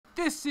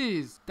This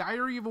is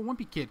Diary of a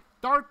Wimpy Kid,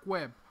 Dark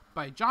Web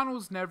by John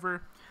Was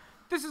Never.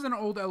 This is an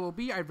old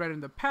LLB I've read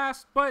in the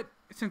past, but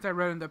since I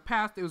read it in the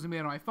past, it was made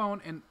on my phone,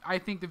 and I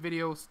think the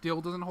video still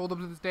doesn't hold up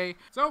to this day,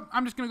 so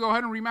I'm just going to go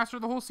ahead and remaster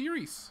the whole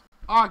series.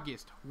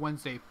 August,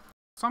 Wednesday.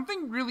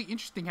 Something really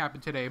interesting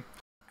happened today.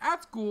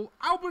 At school,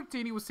 Albert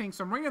Danny was saying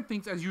some random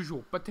things as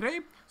usual, but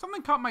today,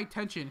 something caught my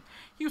attention.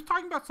 He was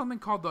talking about something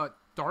called the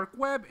Dark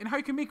Web and how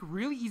you can make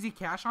really easy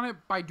cash on it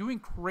by doing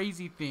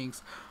crazy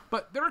things.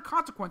 But there are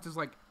consequences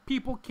like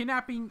people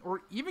kidnapping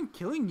or even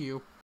killing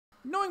you.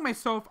 Knowing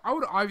myself, I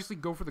would obviously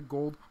go for the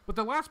gold, but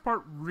the last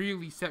part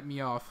really set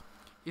me off.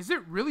 Is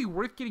it really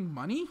worth getting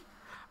money?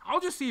 I'll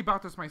just see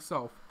about this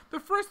myself. The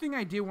first thing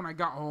I did when I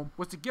got home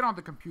was to get on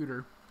the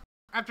computer.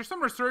 After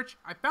some research,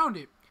 I found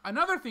it.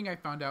 Another thing I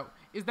found out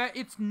is that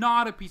it's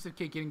not a piece of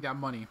cake getting that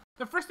money.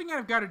 The first thing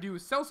I've got to do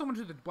is sell someone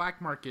to the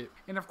black market.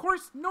 And of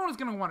course, no one's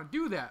going to want to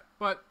do that.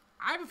 But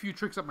I have a few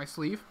tricks up my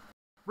sleeve.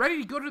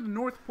 Ready to go to the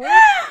North Pole?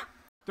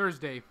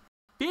 Thursday.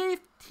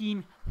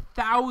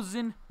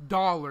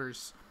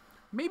 $15,000.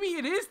 Maybe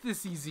it is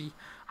this easy.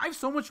 I have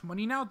so much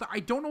money now that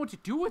I don't know what to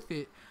do with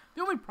it.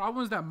 The only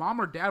problem is that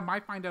mom or dad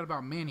might find out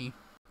about Manny.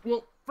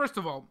 Well, first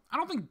of all, I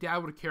don't think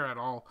dad would care at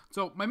all.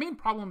 So my main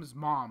problem is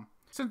mom.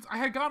 Since I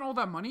had gotten all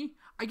that money,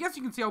 I guess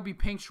you can say I'll be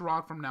paying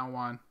Sherrod from now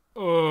on.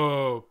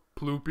 Oh,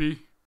 Ploopy.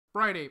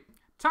 Friday.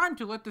 Time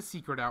to let the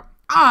secret out.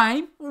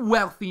 I'm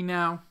wealthy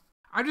now.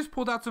 I just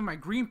pulled out some of my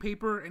green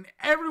paper and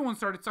everyone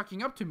started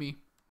sucking up to me.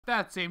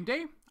 That same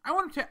day, I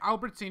went to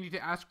Albert Sandy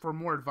to ask for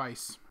more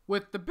advice.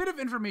 With the bit of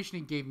information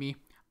he gave me,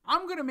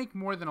 I'm gonna make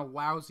more than a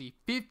lousy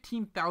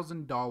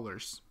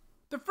 $15,000.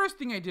 The first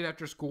thing I did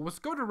after school was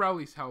go to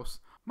Rowley's house.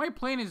 My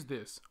plan is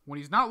this: when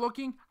he's not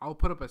looking, I'll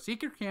put up a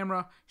secret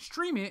camera,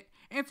 stream it,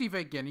 and see if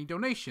I get any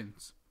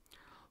donations.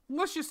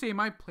 Let's just say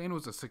my plan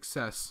was a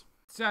success.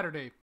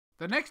 Saturday.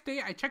 The next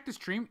day, I checked the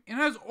stream and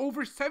it has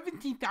over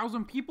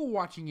 17,000 people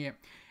watching it.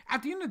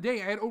 At the end of the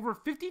day, I had over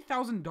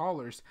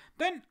 $50,000.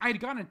 Then I had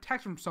gotten a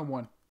text from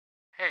someone.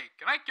 Hey,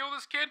 can I kill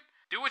this kid?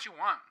 Do what you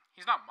want.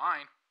 He's not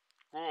mine.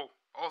 Cool.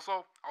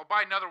 Also, I'll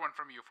buy another one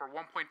from you for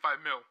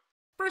 1.5 mil.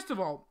 First of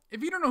all,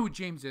 if you don't know who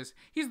James is,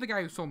 he's the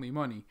guy who sold me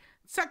money.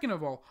 Second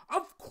of all,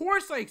 of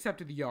course I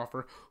accepted the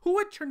offer. Who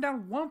would turn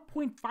down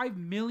 $1.5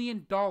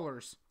 million?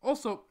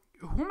 Also,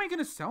 who am I going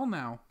to sell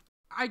now?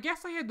 I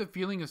guess I had the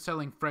feeling of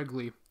selling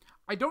Fregley.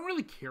 I don't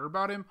really care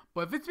about him,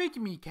 but if it's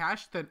making me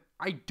cash, then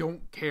I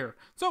don't care.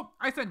 So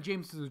I sent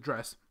James his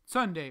address.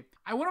 Sunday,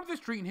 I went up the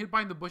street and hid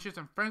behind the bushes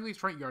in Fregley's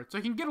front yard so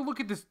I can get a look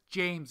at this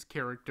James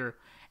character.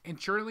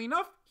 And surely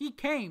enough, he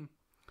came.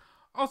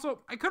 Also,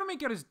 I couldn't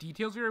make out his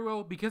details very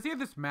well because he had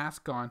this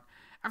mask on.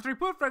 After he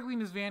put Fregley in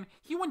his van,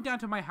 he went down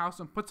to my house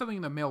and put something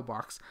in the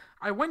mailbox.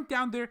 I went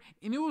down there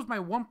and it was my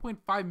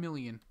 1.5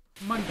 million.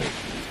 Monday.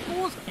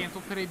 School was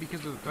canceled today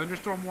because of the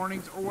thunderstorm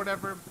warnings or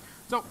whatever.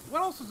 So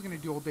what else was I going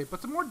to do all day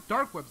but some more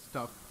dark web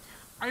stuff.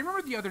 I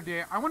remember the other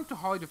day I went to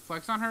Holly to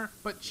flex on her,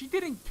 but she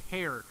didn't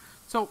care.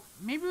 So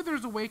maybe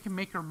there's a way I can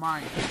make her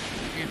mine.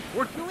 And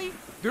fortunately,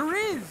 there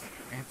is.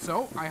 And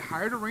so I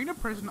hired a random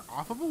person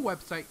off of a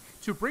website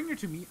to bring her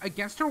to me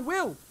against her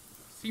will.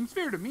 Seems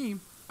fair to me.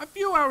 A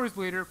few hours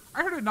later,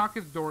 I heard a knock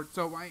at the door,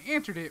 so I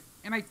answered it,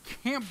 and I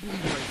can't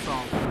believe what I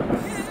saw.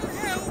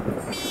 Help me!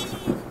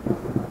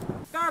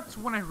 That's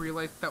when I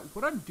realized that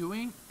what I'm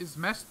doing is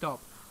messed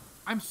up.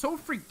 I'm so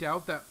freaked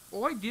out that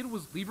all I did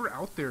was leave her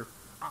out there.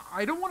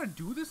 I don't want to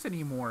do this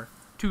anymore.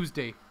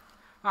 Tuesday.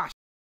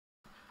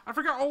 I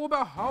forgot all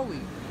about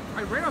Holly.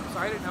 I ran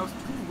outside and I was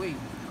too late.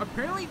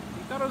 Apparently,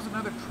 they thought I was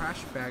another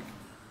trash bag.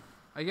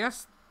 I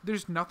guess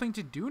there's nothing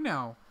to do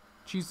now.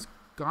 She's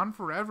gone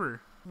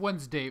forever.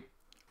 Wednesday.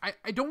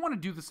 I don't want to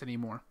do this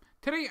anymore.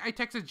 Today, I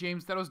texted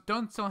James that I was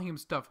done selling him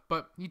stuff,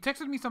 but he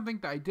texted me something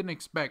that I didn't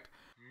expect.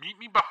 Meet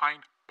me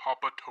behind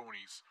Papa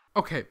Tony's.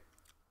 Okay,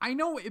 I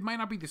know it might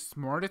not be the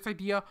smartest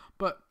idea,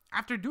 but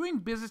after doing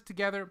business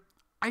together,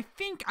 I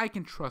think I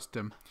can trust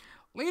him.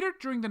 Later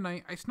during the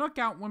night, I snuck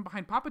out, went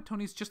behind Papa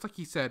Tony's just like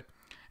he said,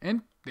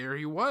 and there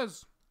he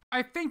was.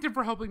 I thanked him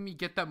for helping me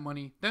get that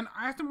money, then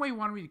I asked him why he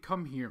wanted me to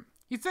come here.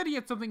 He said he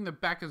had something in the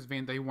back of his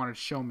van that he wanted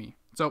to show me.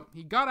 So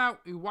he got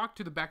out, he walked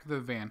to the back of the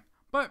van.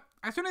 But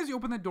as soon as he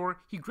opened the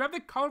door, he grabbed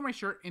the collar of my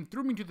shirt and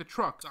threw me into the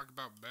truck. Talk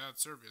about bad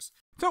service.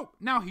 So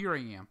now here I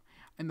am,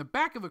 in the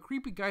back of a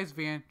creepy guy's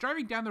van,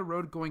 driving down the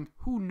road going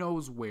who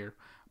knows where.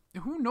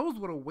 Who knows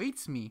what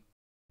awaits me.